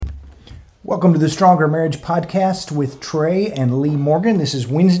Welcome to the Stronger Marriage Podcast with Trey and Lee Morgan. This is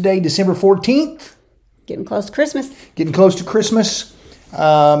Wednesday, December 14th. Getting close to Christmas. Getting close to Christmas.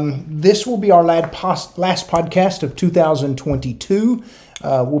 This will be our last podcast of 2022.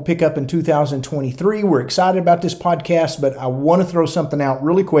 We'll pick up in 2023. We're excited about this podcast, but I want to throw something out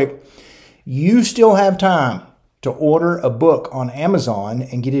really quick. You still have time to order a book on Amazon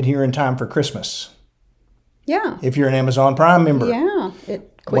and get it here in time for Christmas. Yeah. If you're an Amazon Prime member. Yeah.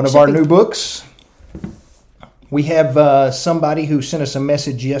 One of our new books. We have somebody who sent us a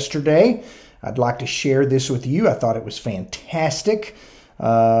message yesterday. I'd like to share this with you. I thought it was fantastic.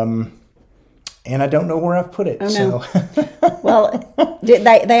 And I don't know where I've put it. Oh, no. So. Well,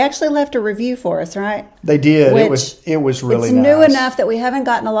 they actually left a review for us, right? They did. It was really it's nice. New enough that we haven't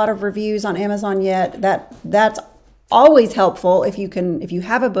gotten a lot of reviews on Amazon yet. That's always helpful if you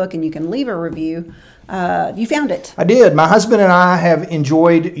have a book and you can leave a review. You found it. I did. My husband and I have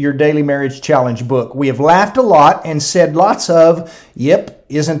enjoyed your Daily Marriage Challenge book. We have laughed a lot and said lots of, yep,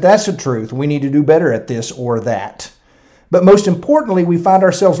 isn't that the truth? We need to do better at this or that. But most importantly, we find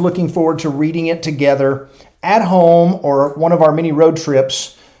ourselves looking forward to reading it together at home or one of our many road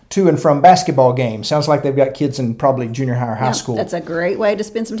trips to and from basketball games. Sounds like they've got kids in probably junior high or high school. That's a great way to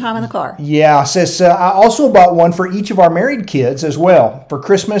spend some time in the car. Yeah, says I also bought one for each of our married kids as well for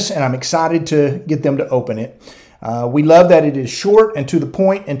Christmas, and I'm excited to get them to open it. We love that it is short and to the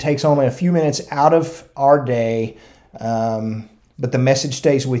point and takes only a few minutes out of our day, but the message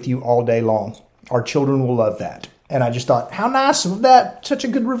stays with you all day long. Our children will love that. And I just thought, how nice of that, such a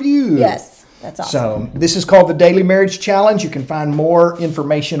good review. Yes. That's awesome. So this is called the Daily Marriage Challenge. You can find more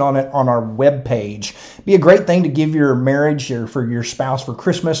information on it on our webpage. Be a great thing to give your marriage or for your spouse for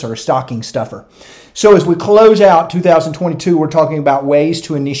Christmas or a stocking stuffer. So as we close out 2022, we're talking about ways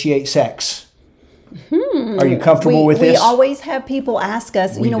to initiate sex. Are you comfortable with this? We always have people ask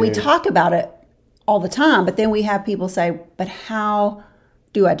us, we do. talk about it all the time, but then we have people say, but how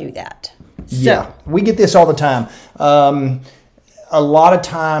do I do that? Yeah, we get this all the time. A lot of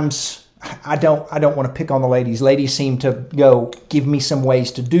times, I don't want to pick on the ladies. Ladies seem to go, give me some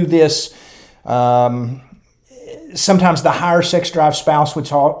ways to do this. Sometimes the higher sex drive spouse,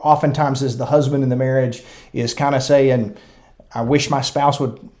 which oftentimes is the husband in the marriage, is kind of saying, I wish my spouse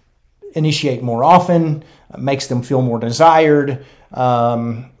would initiate more often, makes them feel more desired.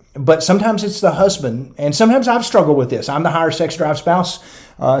 But sometimes it's the husband, and sometimes I've struggled with this. I'm the higher sex drive spouse.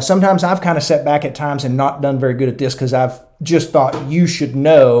 Sometimes I've kind of sat back at times and not done very good at this because I've just thought you should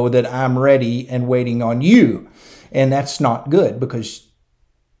know that I'm ready and waiting on you. And that's not good because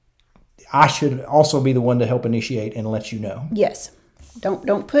I should also be the one to help initiate and let you know. Yes.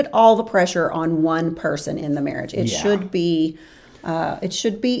 Don't put all the pressure on one person in the marriage. It should be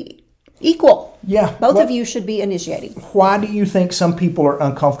equal. Yeah. Both of you should be initiating. Why do you think some people are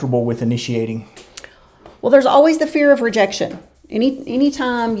uncomfortable with initiating? Well, there's always the fear of rejection.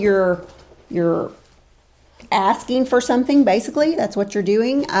 Anytime you're asking for something, basically, that's what you're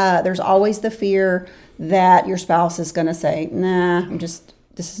doing. There's always the fear that your spouse is going to say, nah, this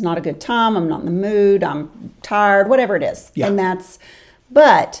is not a good time. I'm not in the mood. I'm tired, whatever it is. Yeah.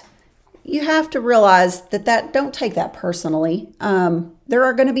 But you have to realize that don't take that personally. There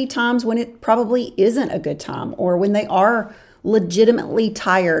are going to be times when it probably isn't a good time or when they are legitimately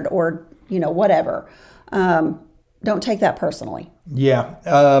tired or, whatever. Don't take that personally. Yeah.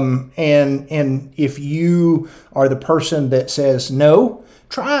 And if you are the person that says no,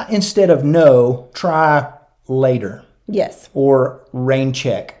 try instead of no, try later. Yes. Or rain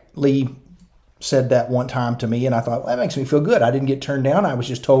check. Lee said that one time to me, and I thought, well, that makes me feel good. I didn't get turned down. I was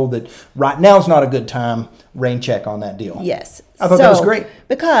just told that right now is not a good time. Rain check on that deal. Yes. I thought that was great.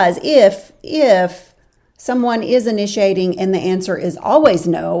 Because if someone is initiating and the answer is always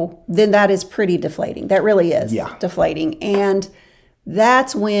no, then that is pretty deflating. That really is deflating. And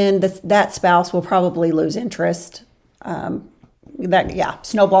that's when that spouse will probably lose interest.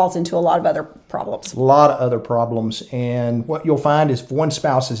 Snowballs into a lot of other problems. A lot of other problems. And what you'll find is if one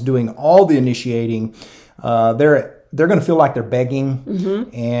spouse is doing all the initiating, they're going to feel like they're begging,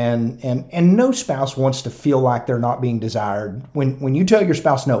 and no spouse wants to feel like they're not being desired. When you tell your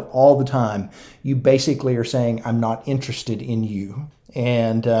spouse no all the time, you basically are saying, I'm not interested in you.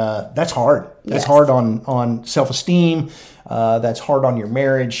 And that's hard. That's hard on self-esteem. That's hard on your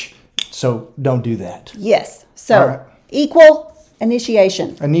marriage. So don't do that. Yes. So equal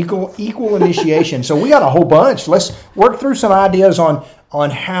initiation. An equal initiation. So we got a whole bunch. Let's work through some ideas on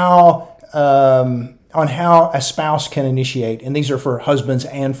how a spouse can initiate, and these are for husbands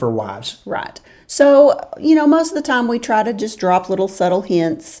and for wives. Right. So, most of the time we try to just drop little subtle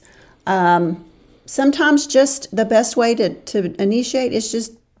hints. Sometimes just the best way to initiate is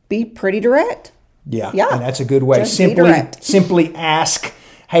just be pretty direct. Yeah, Yeah. and that's a good way. Just be direct. Simply ask,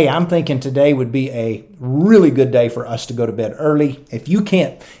 hey, I'm thinking today would be a really good day for us to go to bed early. If you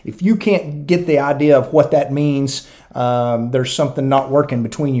can't get the idea of what that means, there's something not working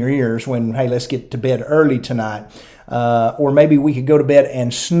between your ears when, hey, let's get to bed early tonight. Or maybe we could go to bed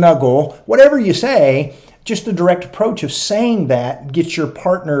and snuggle. Whatever you say, just the direct approach of saying that gets your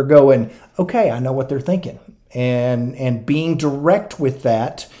partner going, okay, I know what they're thinking. And being direct with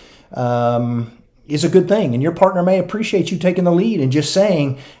that is a good thing. And your partner may appreciate you taking the lead and just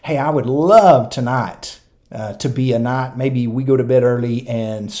saying, hey, I would love tonight to be a night. Maybe we go to bed early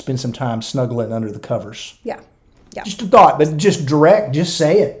and spend some time snuggling under the covers. Yeah. Yeah. Just a thought, but just direct, just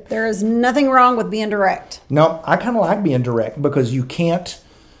say it. There is nothing wrong with being direct. No, I kind of like being direct because you can't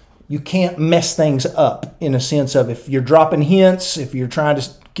mess things up in a sense of if you're dropping hints, if you're trying to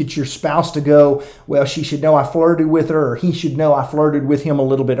get your spouse to go, well, she should know I flirted with her, or he should know I flirted with him a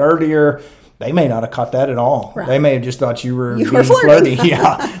little bit earlier. They may not have caught that at all. Right. They may have just thought you were being flirting. flirty.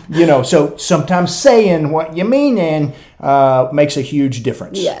 Yeah. So sometimes saying what you mean makes a huge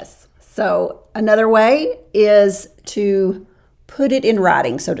difference. Yes. So another way is to put it in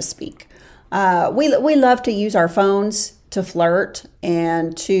writing, so to speak. We love to use our phones to flirt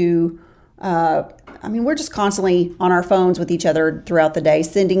and to, we're just constantly on our phones with each other throughout the day,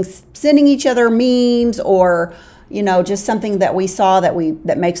 sending each other memes or, just something that we saw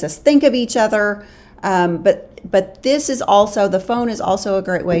that makes us think of each other. But the phone is also a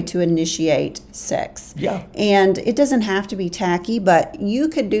great way to initiate sex. Yeah. And it doesn't have to be tacky, but you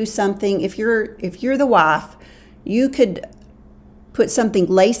could do something, if you're the wife, you could put something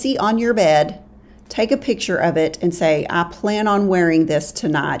lacy on your bed, take a picture of it and say, I plan on wearing this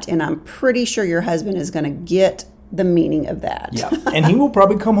tonight. And I'm pretty sure your husband is going to get the meaning of that. Yeah. And he will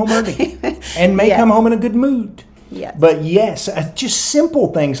probably come home early and may come home in a good mood. Yes. But yes, just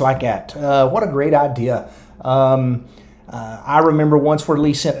simple things like that. What a great idea. I remember once where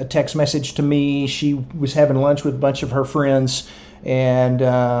Lee sent a text message to me. She was having lunch with a bunch of her friends, and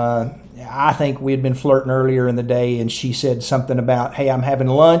I think we had been flirting earlier in the day, and she said something about, hey, I'm having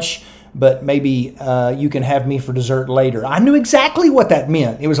lunch, but maybe you can have me for dessert later. I knew exactly what that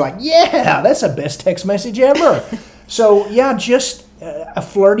meant. It was like, yeah, that's the best text message ever. So, yeah, just a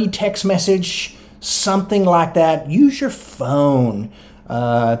flirty text message, something like that. Use your phone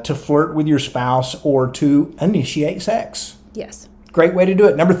to flirt with your spouse or to initiate sex. Yes. Great way to do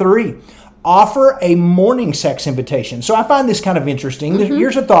it. Number 3, offer a morning sex invitation. So I find this kind of interesting. Mm-hmm.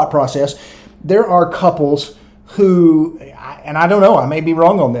 Here's a thought process. There are couples who, and I don't know, I may be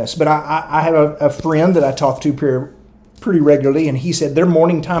wrong on this, but I have a friend that I talk to pretty regularly, and he said they're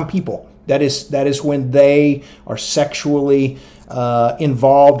morning time people. That is when they are sexually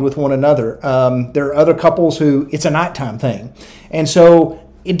involved with one another. There are other couples who it's a nighttime thing. And so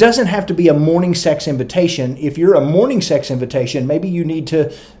it doesn't have to be a morning sex invitation. If you're a morning sex invitation, maybe you need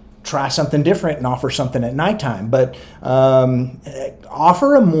to try something different and offer something at nighttime. But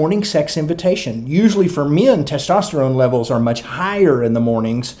offer a morning sex invitation. Usually for men, testosterone levels are much higher in the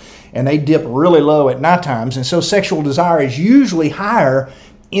mornings, and they dip really low at night times. And so sexual desire is usually higher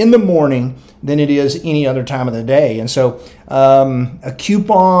in the morning than it is any other time of the day. And so a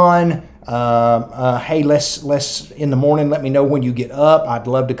coupon, hey, let's in the morning, let me know when you get up. I'd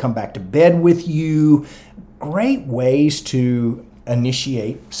love to come back to bed with you. Great ways to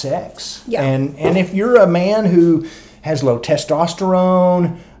initiate sex. Yeah. And if you're a man who has low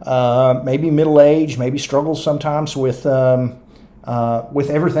testosterone, maybe middle age, maybe struggles sometimes with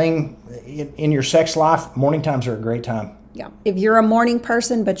everything in your sex life, morning times are a great time. Yeah. If you're a morning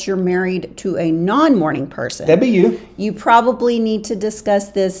person, but you're married to a non-morning person, that'd be you. You probably need to discuss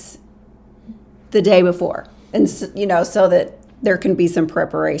this the day before, and so that there can be some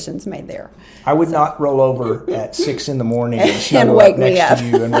preparations made there. I would not roll over at 6 a.m. and snuggle wake up me next up. to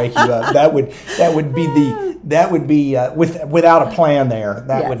you and wake you up. That would be without a plan there.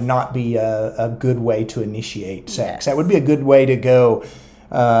 That Yes. would not be a good way to initiate sex. Yes. That would be a good way to go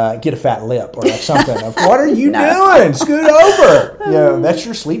get a fat lip or something. Of what are you doing? Scoot over. That's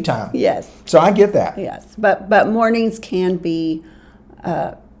your sleep time. Yes. So I get that. Yes. But mornings can be,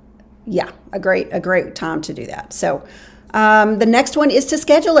 a great time to do that. So. The next one is to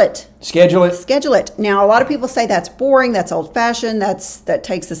schedule it. Schedule it. Schedule it. Now, a lot of people say that's boring, that's old-fashioned, that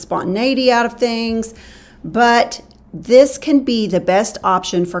takes the spontaneity out of things, but this can be the best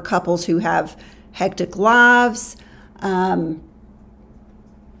option for couples who have hectic lives.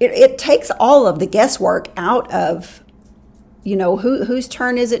 It takes all of the guesswork out of, whose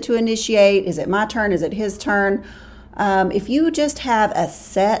turn is it to initiate? Is it my turn? Is it his turn? If you just have a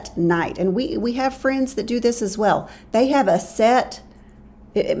set night, and we have friends that do this as well. They have a set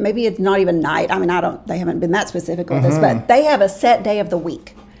maybe it's not even night. I mean, they haven't been that specific with this, but they have a set day of the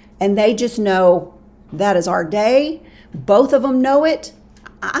week, and they just know that is our day. Both of them know it.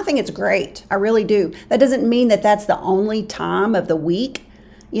 I think it's great. I really do. That doesn't mean that that's the only time of the week,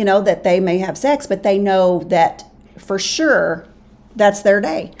 that they may have sex, but they know that for sure that's their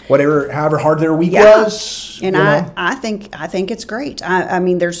day. However hard their week was. And I think it's great. I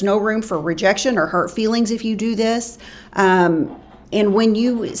mean, there's no room for rejection or hurt feelings if you do this. And when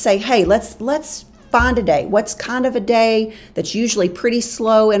you say, hey, let's find a day. What's kind of a day that's usually pretty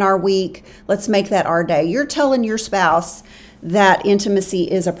slow in our week? Let's make that our day. You're telling your spouse that intimacy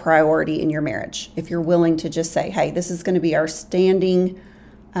is a priority in your marriage. If you're willing to just say, hey, this is going to be our standing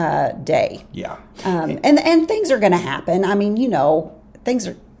day. Yeah. And things are going to happen. I mean,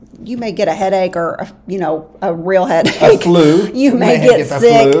 you may get a headache or, a real headache. A flu. You may get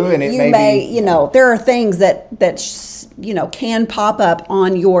sick. Flu and there are things that can pop up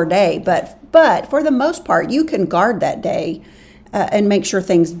on your day. But for the most part, you can guard that day and make sure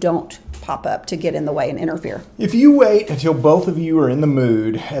things don't pop up to get in the way and interfere. If you wait until both of you are in the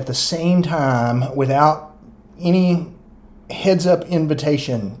mood at the same time without any heads-up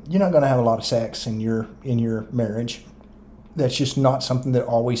invitation, you're not going to have a lot of sex in your marriage. That's just not something that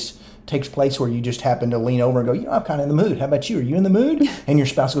always takes place where you just happen to lean over and go, I'm kind of in the mood. How about you? Are you in the mood? And your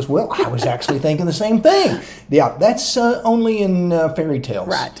spouse goes, well, I was actually thinking the same thing. Yeah, that's only in fairy tales.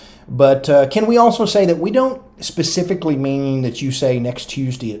 Right. But can we also say that we don't specifically mean that you say next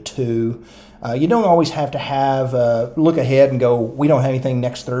Tuesday at 2. You don't always have to look ahead and go, we don't have anything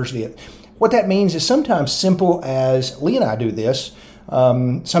next Thursday. What that means is sometimes simple as Lee and I do this.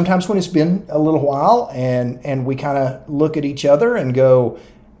 Sometimes when it's been a little while and we kind of look at each other and go,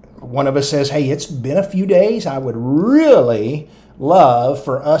 one of us says, hey, it's been a few days. I would really love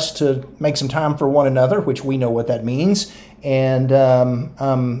for us to make some time for one another, which we know what that means. And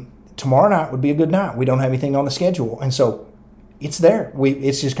tomorrow night would be a good night. We don't have anything on the schedule. And so it's there.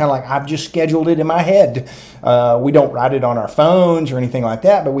 It's just kind of like I've just scheduled it in my head. We don't write it on our phones or anything like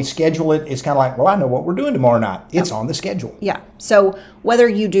that, but we schedule it. It's kind of like, well, I know what we're doing tomorrow night. It's on the schedule. Yeah. So whether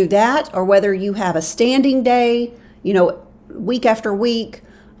you do that or whether you have a standing day, week after week,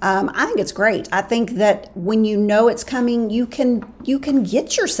 I think it's great. I think that when you know it's coming, you can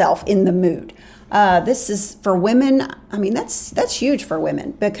get yourself in the mood. This is for women. I mean, that's huge for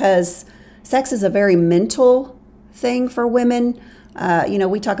women because sex is a very mental thing for women.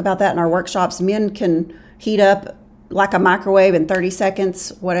 We talk about that in our workshops. Men can heat up like a microwave in 30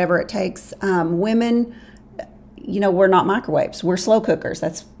 seconds, whatever it takes. Women, we're not microwaves. We're slow cookers.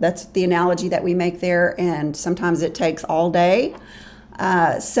 That's the analogy that we make there. And sometimes it takes all day.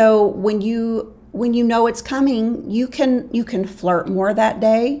 So when you know it's coming, you can flirt more that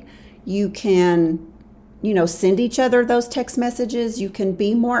day. You can, send each other those text messages. You can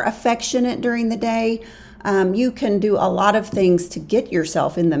be more affectionate during the day. You can do a lot of things to get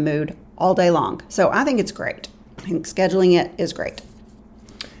yourself in the mood all day long. So I think it's great. I think scheduling it is great.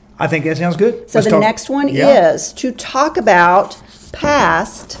 I think that sounds good. So the next one is to talk about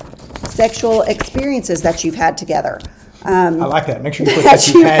past sexual experiences that you've had together. I like that. Make sure you put that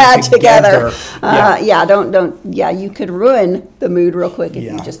you've had together. Yeah. You could ruin the mood real quick if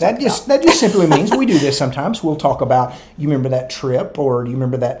you just that just simply means we do this sometimes. We'll talk about, you remember that trip or do you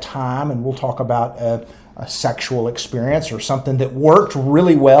remember that time, and we'll talk about a sexual experience or something that worked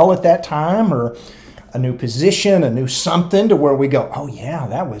really well at that time, or a new position, a new something to where we go, oh yeah,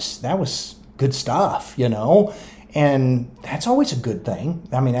 that was good stuff, and that's always a good thing.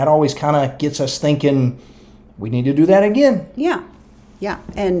 I mean, that always kind of gets us thinking, we need to do that again. Yeah.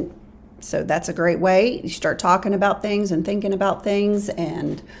 And so that's a great way. You start talking about things and thinking about things,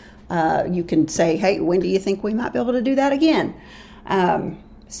 and you can say, hey, when do you think we might be able to do that again?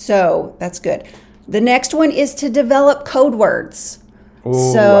 So that's good. The next one is to develop code words.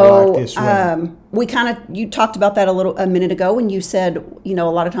 Ooh, so I like this one. You talked about that a minute ago when you said, a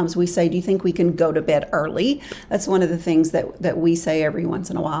lot of times we say, do you think we can go to bed early? That's one of the things that we say every once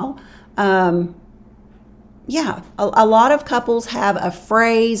in a while. A lot of couples have a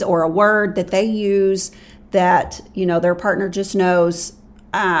phrase or a word that they use that, their partner just knows,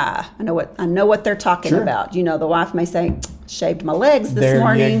 I know what they're talking about. The wife may say, shaved my legs this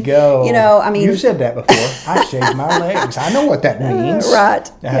morning. There you go. You said that before. I shaved my legs. I know what that means. Right.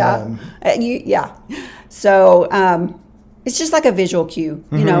 Yeah. So it's just like a visual cue.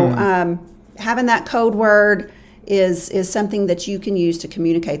 Having that code word is something that you can use to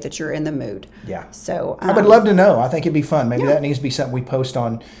communicate that you're in the mood. Yeah. So I would love to know. I think it'd be fun. Maybe that needs to be something we post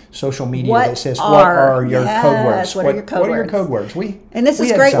on social media What that says, are- what are your yes, code words? what are your code What are your words? code words? And this we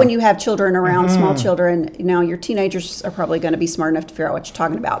is had great some. when you have children around, small children. Now, your teenagers are probably going to be smart enough to figure out what you're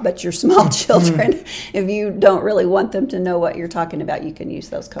talking about, but your small children, if you don't really want them to know what you're talking about, you can use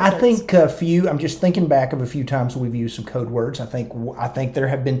those code words. I think a few. I'm just thinking back of a few times we've used some code words. I think there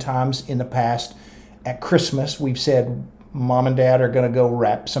have been times in the past at Christmas we've said, "Mom and Dad are going to go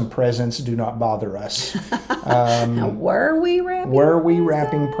wrap some presents. Do not bother us." Now, were we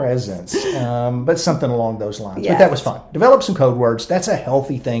wrapping presents? But something along those lines. But Yes. that was fun. Develop some code words. That's a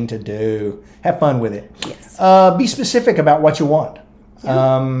healthy thing to do. Have fun with it. Yes. Be specific about what you want.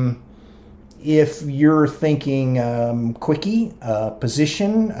 If you're thinking quickie,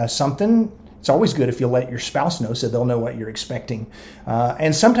 position, something, it's always good if you let your spouse know so they'll know what you're expecting.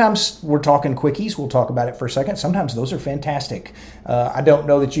 And sometimes we're talking quickies. We'll talk about it for a second. Sometimes those are fantastic. I don't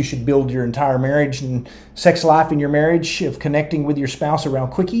know that you should build your entire marriage and sex life in your marriage of connecting with your spouse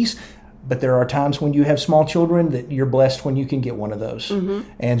around quickies. But there are times when you have small children that you're blessed when you can get one of those.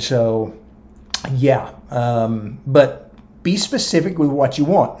 And so, yeah. But be specific with what you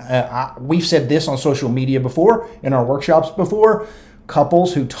want. We've said this on social media before, in our workshops before.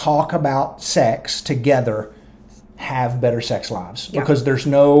 Couples who talk about sex together have better sex lives because there's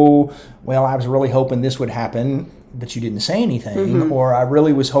no, well, I was really hoping this would happen, but you didn't say anything, or I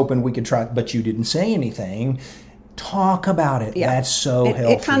really was hoping we could try, but you didn't say anything. Talk about it. That's so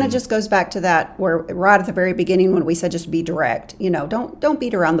healthy. It kind of just goes back to that where right at the very beginning when we said just be direct. Don't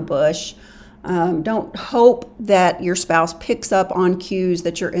beat around the bush. Don't hope that your spouse picks up on cues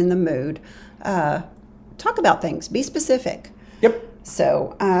that you're in the mood. Talk about things. Be specific. Yep.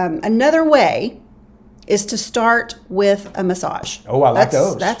 So another way is to start with a massage. Oh, I like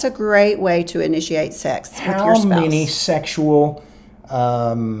those. That's a great way to initiate sex with your How spouse. many sexual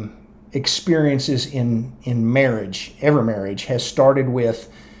experiences in marriage, every marriage, has started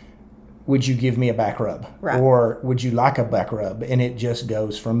with, would you give me a back rub? Right. Or would you like a back rub? And it just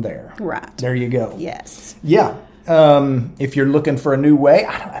goes from there. Right. There you go. Yes. Yeah. If you're looking for a new way,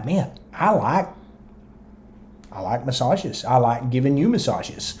 I like massages. I like giving you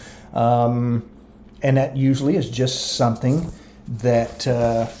massages. And that usually is just something that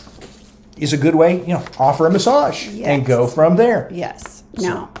is a good way, offer a massage and go from there. Yes.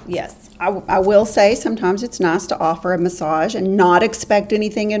 Now, yes. I will say sometimes it's nice to offer a massage and not expect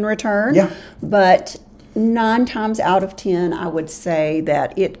anything in return. Yeah. But 9 times out of 10, I would say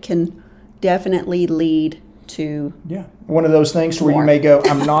that it can definitely lead to one of those things where you may go,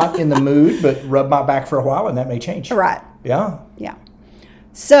 I'm not in the mood, but rub my back for a while and that may change. Right. Yeah. Yeah.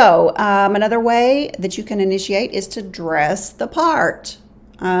 So another way that you can initiate is to dress the part.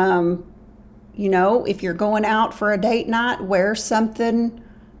 If you're going out for a date night, wear something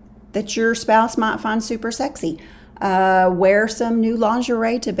that your spouse might find super sexy. Wear some new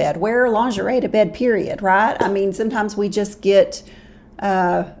lingerie to bed. Wear lingerie to bed, period, right? I mean, sometimes we just get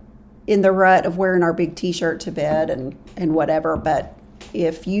in the rut of wearing our big T-shirt to bed and whatever. But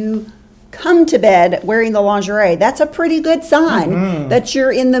if you come to bed wearing the lingerie, that's a pretty good sign that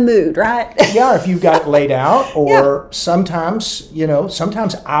you're in the mood, right? Yeah, if you've got it laid out, or sometimes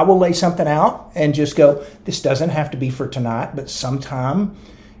I will lay something out and just go, this doesn't have to be for tonight, but sometime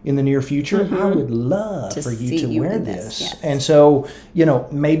in the near future, I would love for you to wear this. Yes. And so,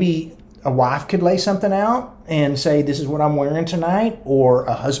 maybe a wife could lay something out and say, this is what I'm wearing tonight. Or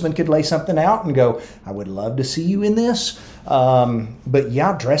a husband could lay something out and go, I would love to see you in this. But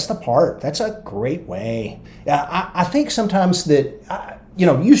yeah, dress the part. That's a great way. I think sometimes that,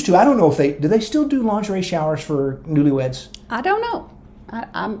 used to, I don't know if do they still do lingerie showers for newlyweds? I don't know.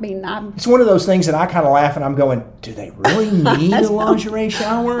 It's one of those things that I kind of laugh and I'm going, do they really need a lingerie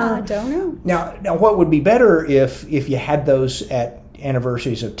shower? I don't know. Now what would be better if you had those at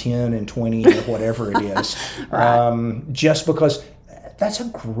anniversaries of 10 and 20 or whatever it is. Right. Just because that's a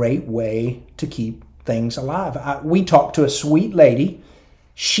great way to keep things alive. We talked to a sweet lady.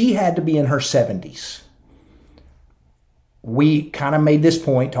 She had to be in her 70s. We kind of made this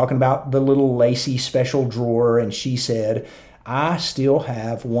point talking about the little lacy special drawer, and she said, I still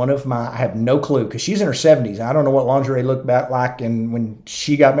have I have no clue, because she's in her 70s. I don't know what lingerie looked like when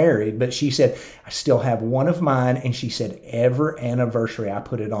she got married, but she said, I still have one of mine. And she said, every anniversary I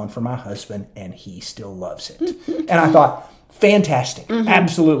put it on for my husband and he still loves it. And I thought, fantastic.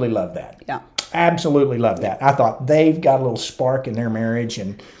 Absolutely love that. Yeah. Absolutely love that. I thought they've got a little spark in their marriage,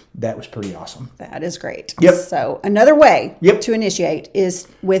 and that was pretty awesome. That is great. Yep. So another way to initiate is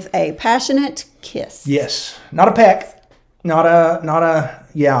with a passionate kiss. Yes. Not a peck. one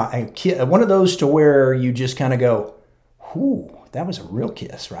of those to where you just kind of go, "Whoo, that was a real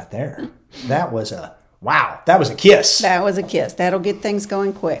kiss right there. That was a kiss." That was a kiss. That'll get things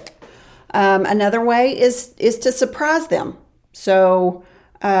going quick. Another way is to surprise them. So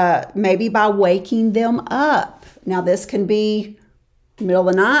maybe by waking them up. Now, this can be middle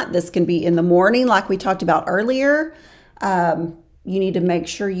of the night. This can be in the morning, like we talked about earlier. You need to make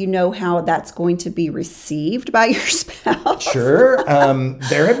sure you know how that's going to be received by your spouse. Sure.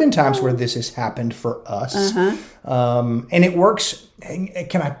 There have been times where this has happened for us. And it works.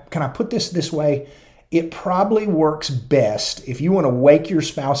 Can I put this way? It probably works best if you want to wake your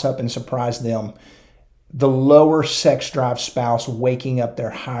spouse up and surprise them. The lower sex drive spouse waking up their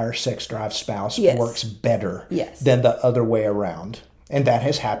higher sex drive spouse works better than the other way around. And that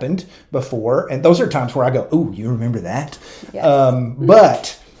has happened before. And those are times where I go, "Ooh, you remember that?" Yes.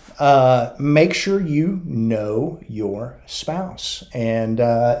 But make sure you know your spouse. And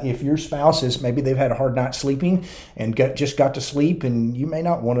if your spouse is, maybe they've had a hard night sleeping and just got to sleep, and you may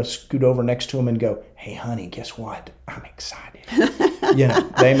not want to scoot over next to them and go, "Hey, honey, guess what? I'm excited."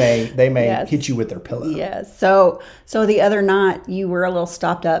 They may hit you with their pillow. Yes. So the other night you were a little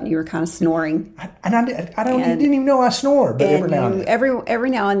stopped up and you were kind of snoring. I didn't even know I snore, but every now and then. Every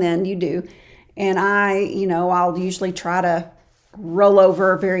now and then you do. And I'll usually try to roll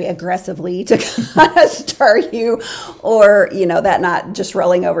over very aggressively to kind of stir you, or that night just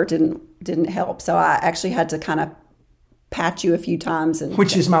rolling over didn't help. So I actually had to kind of pat you a few times, and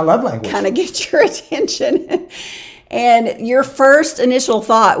which is my love language, kind of get your attention. And your first initial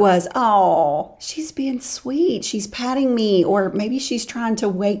thought was, "Oh, she's being sweet. She's patting me," or maybe she's trying to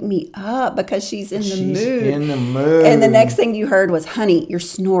wake me up because she's in the mood. And the next thing you heard was, "Honey, you're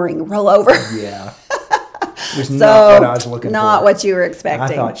snoring. Roll over." Yeah. It was not what I was looking for. Not what you were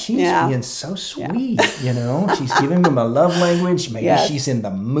expecting. I thought, she's being so sweet, She's giving them a love language. Maybe she's in the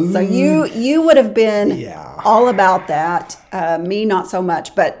mood. So you would have been all about that. Me, not so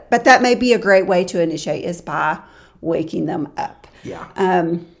much. But that may be a great way to initiate, is by waking them up. Yeah.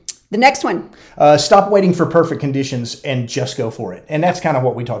 The next one. Stop waiting for perfect conditions and just go for it. And that's kind of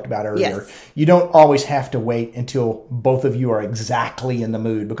what we talked about earlier. Yes. You don't always have to wait until both of you are exactly in the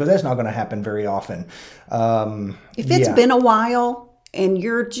mood, because that's not going to happen very often. If it's been a while and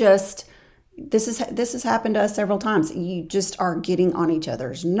you're just, this has happened to us several times. You just are getting on each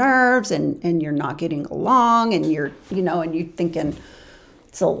other's nerves, and you're not getting along, and you're thinking,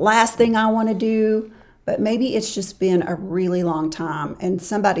 it's the last thing I want to do. But maybe it's just been a really long time, and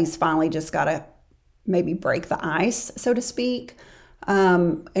somebody's finally just got to maybe break the ice, so to speak.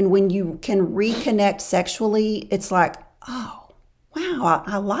 And when you can reconnect sexually, it's like, oh, wow,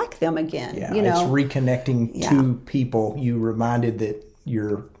 I like them again. Yeah, it's reconnecting two people. You reminded that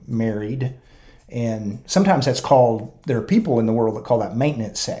you're married. And sometimes there are people in the world that call that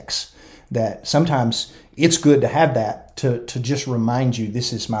maintenance sex. That sometimes it's good to have that to just remind you,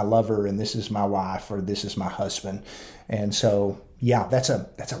 this is my lover, and this is my wife, or this is my husband. And so, that's a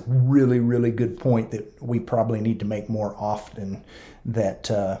really, really good point that we probably need to make more often,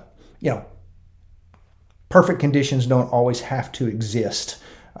 that, perfect conditions don't always have to exist.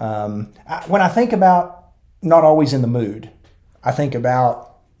 When I think about not always in the mood, I think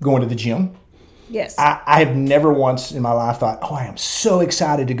about going to the gym. Yes. I have never once in my life thought, "Oh, I am so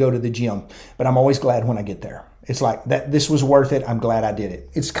excited to go to the gym," but I'm always glad when I get there. It's like that. This was worth it. I'm glad I did it.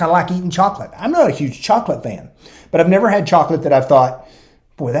 It's kind of like eating chocolate. I'm not a huge chocolate fan, but I've never had chocolate that I've thought,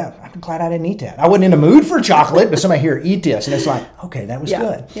 "Boy, I'm glad I didn't eat that." I wasn't in the mood for chocolate, but somebody here, eat this, and it's like, okay, that was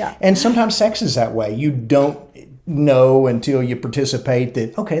good. Yeah. And sometimes sex is that way. You don't know until you participate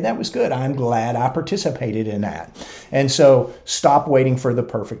that, okay, that was good. I'm glad I participated in that. And so, stop waiting for the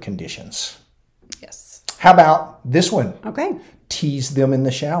perfect conditions. Yes. How about this one? Okay. Tease them in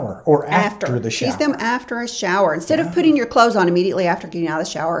the shower or after the shower. Tease them after a shower. Instead of putting your clothes on immediately after getting out of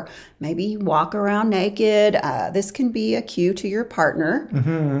the shower, maybe walk around naked. This can be a cue to your partner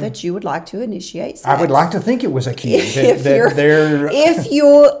that you would like to initiate sex. I would like to think it was a cue.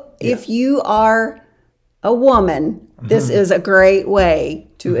 If you are a woman, this is a great way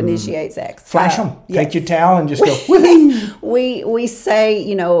to initiate sex. Flash them. Take your towel and just go, woohoo. We say,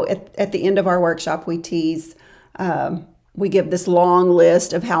 at the end of our workshop, we tease, we give this long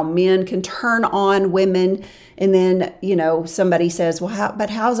list of how men can turn on women. And then, somebody says, well, but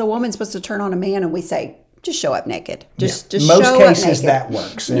how's a woman supposed to turn on a man? And we say, just show up naked. Just most show cases up naked. that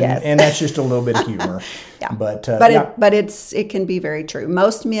works. And that's just a little bit of humor. But it can be very true.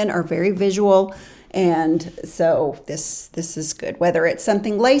 Most men are very visual. And so this is good, whether it's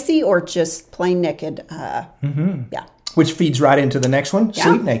something lacy or just plain naked. Which feeds right into the next one, Yeah.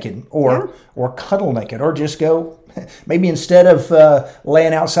 sleep naked or cuddle naked, or just go, maybe instead of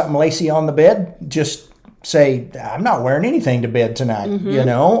laying out something lacy on the bed, just say, I'm not wearing anything to bed tonight,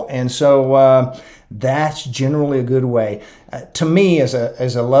 And so that's generally a good way. To me, as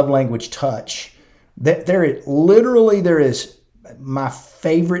a love language touch, there is my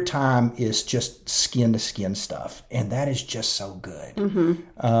favorite time is just skin to skin stuff, and that is just so good.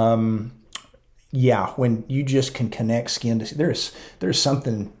 When you just can connect skin to there's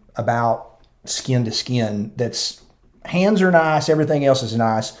something about skin to skin that's, hands are nice, everything else is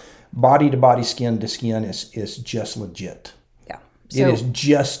nice. Body to body, skin to skin is just legit. Yeah. It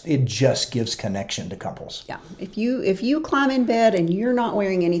just gives connection to couples. Yeah. If you climb in bed and you're not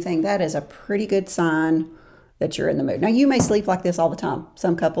wearing anything, that is a pretty good sign that you're in the mood. Now, you may sleep like this all the time.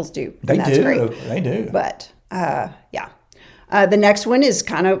 Some couples do. They and that's do. Great. They do. But yeah. The next one is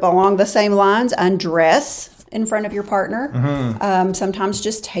kind of along the same lines. Undress in front of your partner. Sometimes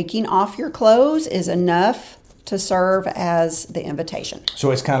just taking off your clothes is enough to serve as the invitation.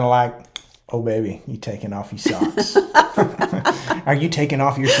 So it's kind of like, oh, baby, you taking off your socks? Are you taking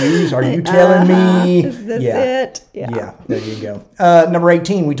off your shoes? Are you telling me? Is this it? Yeah, there you go. Number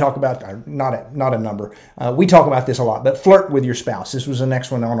 18, we talk about, not a number. We talk about this a lot, but flirt with your spouse. This was the next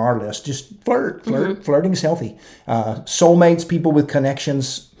one on our list. Just flirt. Flirting is healthy. Soulmates, people with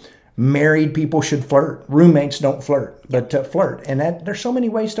connections, married people should flirt. Roommates don't flirt, but flirt. And there's so many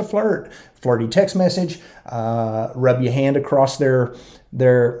ways to flirt. Flirty text message, rub your hand across their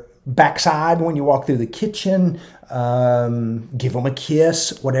backside when you walk through the kitchen, give them a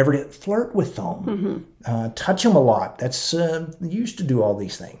kiss, whatever it is. Flirt with them. Touch them a lot. That's you used to do all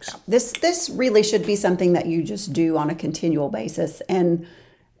these things. This really should be something that you just do on a continual basis. And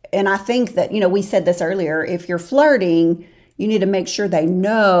I think that, we said this earlier, if you're flirting, you need to make sure they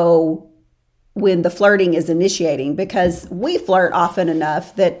know when the flirting is initiating, because we flirt often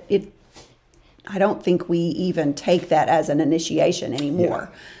enough that I don't think we even take that as an initiation anymore.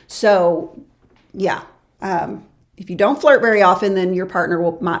 Yeah. So, if you don't flirt very often, then your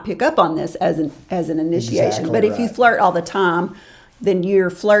partner might pick up on this as an initiation. Exactly but if you flirt all the time, then your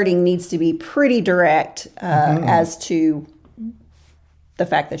flirting needs to be pretty direct as to the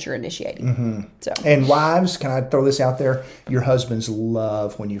fact that you're initiating. So, and wives, can I throw this out there? Your husbands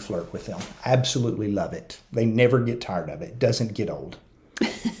love when you flirt with them. Absolutely love it. They never get tired of it. Doesn't get old.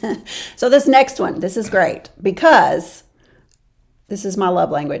 So this next one, this is great because this is my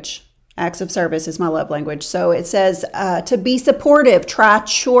love language. Acts of service is my love language. So it says to be supportive, try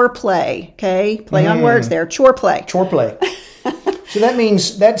chore play. Okay, play on words there. Chore play. Chore play. So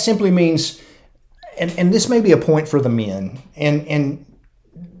that simply means, and this may be a point for the men, and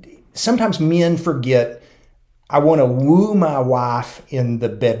sometimes men forget, I want to woo my wife in the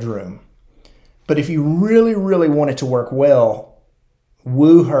bedroom. But if you really, really want it to work well,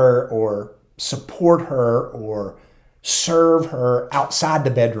 woo her or support her or serve her outside the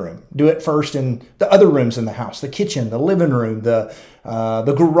bedroom. Do it first in the other rooms in the house, the kitchen, the living room, the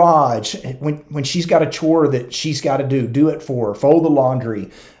garage. When she's got a chore that she's got to do it for her. Fold the laundry.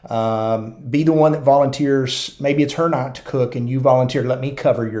 Be the one that volunteers. Maybe it's her night to cook and you volunteer, let me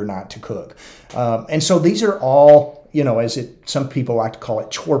cover your night to cook. And so these are all, some people like to call it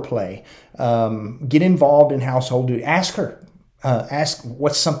chore play. Get involved in household duty. Ask her. Ask,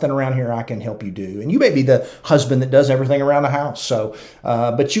 what's something around here I can help you do? And you may be the husband that does everything around the house. So,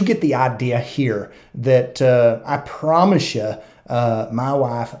 but you get the idea here that I promise you, my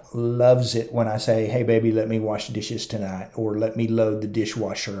wife loves it when I say, hey, baby, let me wash dishes tonight, or let me load the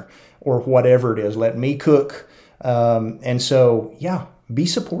dishwasher, or whatever it is. Let me cook. And so, be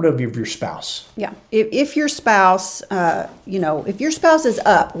supportive of your spouse. Yeah. If your spouse, if your spouse is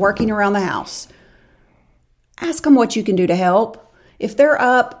up working around the house, ask them what you can do to help. If they're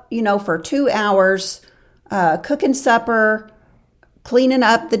up, for 2 hours, cooking supper, cleaning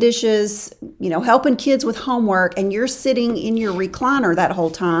up the dishes, helping kids with homework, and you're sitting in your recliner that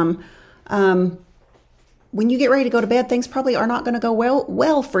whole time, when you get ready to go to bed, things probably are not going to go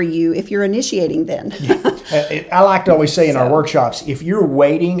well for you if you're initiating then. I like to always say in our workshops, if you're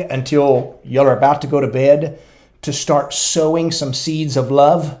waiting until you're about to go to bed to start sowing some seeds of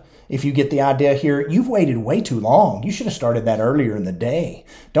love, if you get the idea here, you've waited way too long. You should have started that earlier in the day.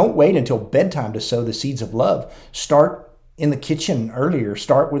 Don't wait until bedtime to sow the seeds of love. Start in the kitchen earlier.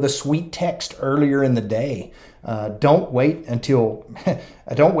 Start with a sweet text earlier in the day. Don't wait until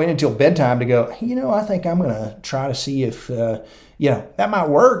bedtime to go, I think I'm going to try to see if, that might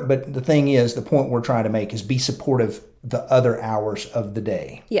work. But the thing is, the point we're trying to make is be supportive the other hours of the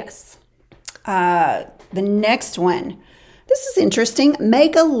day. Yes. The next one. This is interesting.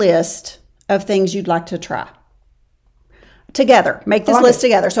 Make a list of things you'd like to try. together. Make this like list it.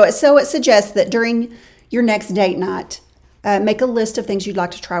 together. So it suggests that during your next date night, make a list of things you'd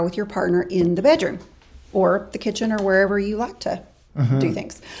like to try with your partner in the bedroom or the kitchen or wherever you like to do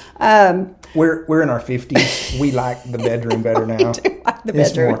things. We're in our 50s. We like the bedroom better now. We do like the It's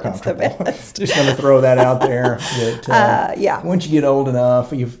bedroom. more It's the comfortable. best. Just going to throw that out there. That, Yeah. Once you get old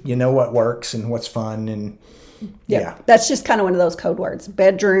enough, you know what works and what's fun. And yeah. That's just kind of one of those code words.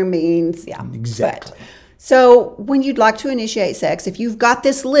 Bedroom means, Exactly. So when you'd like to initiate sex, if you've got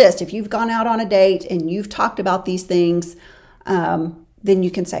this list, if you've gone out on a date and you've talked about these things, then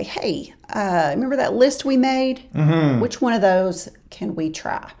you can say, hey, remember that list we made? Which one of those can we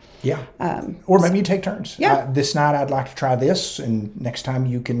try? Yeah. Or maybe you take turns. Yeah. This night I'd like to try this, and next time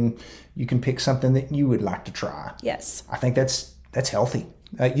you can pick something that you would like to try. Yes. I think that's healthy.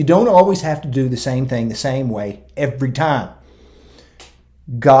 You don't always have to do the same thing the same way every time.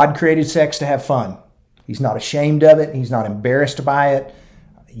 God created sex to have fun. He's not ashamed of it. He's not embarrassed by it.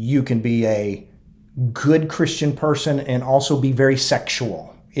 You can be a good Christian person and also be very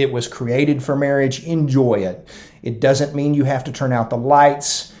sexual. It was created for marriage. Enjoy it. It doesn't mean you have to turn out the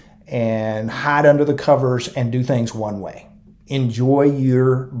lights and hide under the covers and do things one way. Enjoy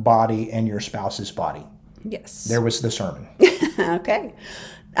your body and your spouse's body. Yes. There was the sermon. Okay.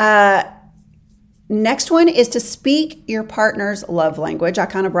 Next one is to speak your partner's love language. I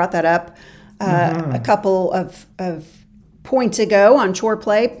kind of brought that up a couple of points ago on Chore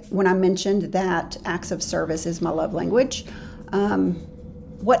Play when I mentioned that acts of service is my love language.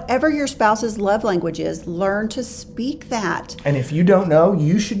 Whatever your spouse's love language is, learn to speak that. And if you don't know,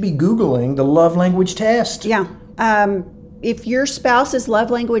 you should be Googling the love language test. Yeah. If your spouse's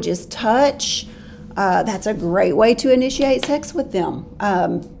love language is touch, that's a great way to initiate sex with them.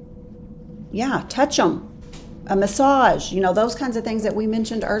 Touch them. A massage, those kinds of things that we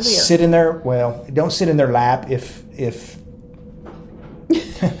mentioned earlier. Sit in their, don't sit in their lap if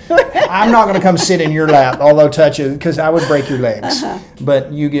I'm not going to come sit in your lap, although touch it, because I would break your legs.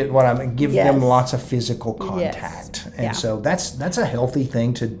 But you get what I mean. Give them lots of physical contact. Yes. And so that's a healthy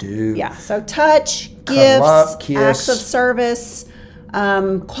thing to do. Yeah. So touch, Cuddle gifts, up, kiss. acts of service,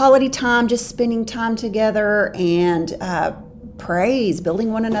 quality time, just spending time together, and praise,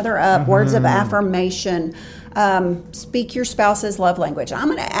 building one another up, words of affirmation. Speak your spouse's love language. I'm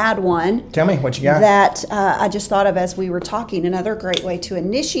going to add one. Tell me what you got. That I just thought of as we were talking. Another great way to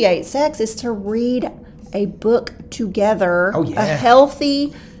initiate sex is to read a book together. Oh, yeah. A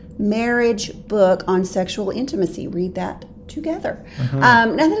healthy marriage book on sexual intimacy. Read that together.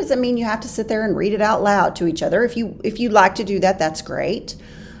 Now that doesn't mean you have to sit there and read it out loud to each other. If you like to do that, that's great.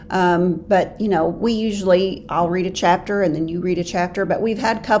 But I'll read a chapter and then you read a chapter. But we've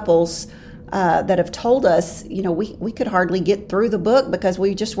had couples that have told us, we could hardly get through the book because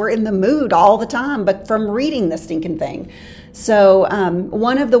we just were in the mood all the time, but from reading the stinking thing. So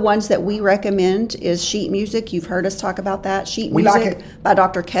one of the ones that we recommend is Sheet Music. You've heard us talk about that. Sheet We Music like it. by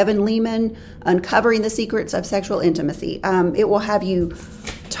Dr. Kevin Lehman, Uncovering the Secrets of Sexual Intimacy. It will have you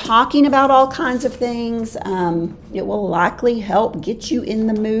talking about all kinds of things. It will likely help get you in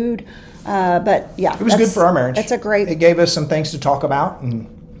the mood. But yeah, It was good for our marriage. It gave us some things to talk about,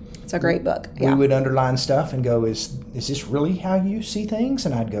 and it's a great book. we Yeah. would underline stuff and go, is this really how you see things?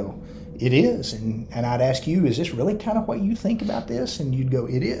 And I'd go, it is. And I'd ask you, is this really kind of what you think about this? And you'd go,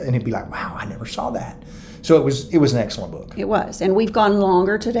 it is. And it'd be like, wow, I never saw that. So it was an excellent book. It was. And we've gone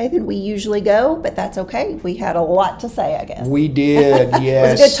longer today than we usually go, but that's okay. We had a lot to say, I guess. We did, yes.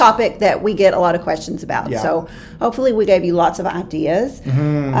 It was a good topic that we get a lot of questions about. Yeah. So hopefully we gave you lots of ideas.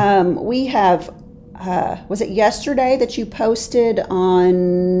 We have, was it yesterday that you posted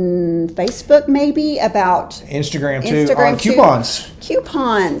on Facebook maybe about Instagram too. Instagram on too. coupons.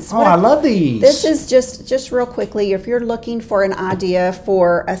 Coupons. Oh, I love these. This is just real quickly, if you're looking for an idea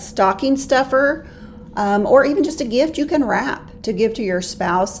for a stocking stuffer, or even just a gift you can wrap to give to your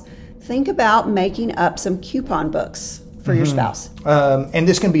spouse, think about making up some coupon books for your spouse. And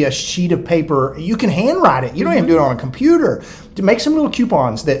this can be a sheet of paper. You can handwrite it. You don't even do it on a computer. To make some little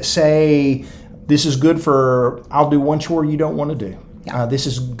coupons that say, this is good for, I'll do one chore you don't want to do. Yeah. This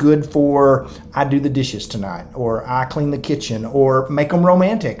is good for, I do the dishes tonight, or I clean the kitchen, or make them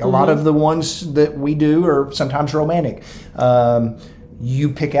romantic. A lot of the ones that we do are sometimes romantic. You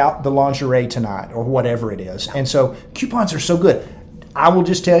pick out the lingerie tonight, or whatever it is. And so coupons are so good. I will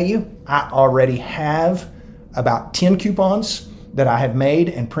just tell you, I already have about 10 coupons that I have made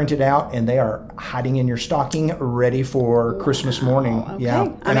and printed out, and they are hiding in your stocking, ready for Christmas morning. Okay. Yeah, I'm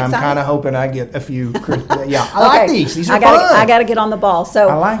and I'm excited. kind of hoping I get a few. Yeah, I like these. These are fun. I got to get on the ball. So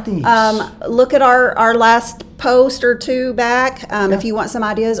I like these. Look at our last post or two back if you want some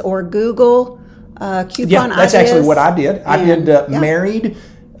ideas, or Google coupon Yeah, that's ideas. actually what I did. I did Yeah. married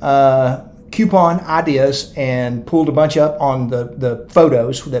coupon ideas and pulled a bunch up on the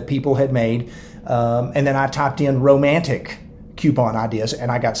photos that people had made. And then I typed in romantic coupon ideas,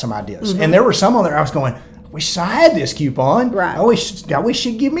 and I got some ideas. And there were some on there I was going, I wish I had this coupon. Right. I wish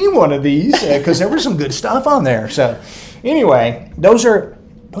she'd give me one of these, because there was some good stuff on there. So anyway, those are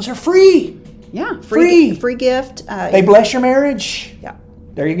free. Yeah, Free. free gift. They bless your marriage. Yeah.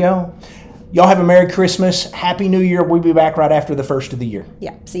 There you go. Y'all have a Merry Christmas. Happy New Year. We'll be back right after the first of the year.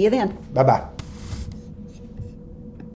 Yeah. See you then. Bye-bye.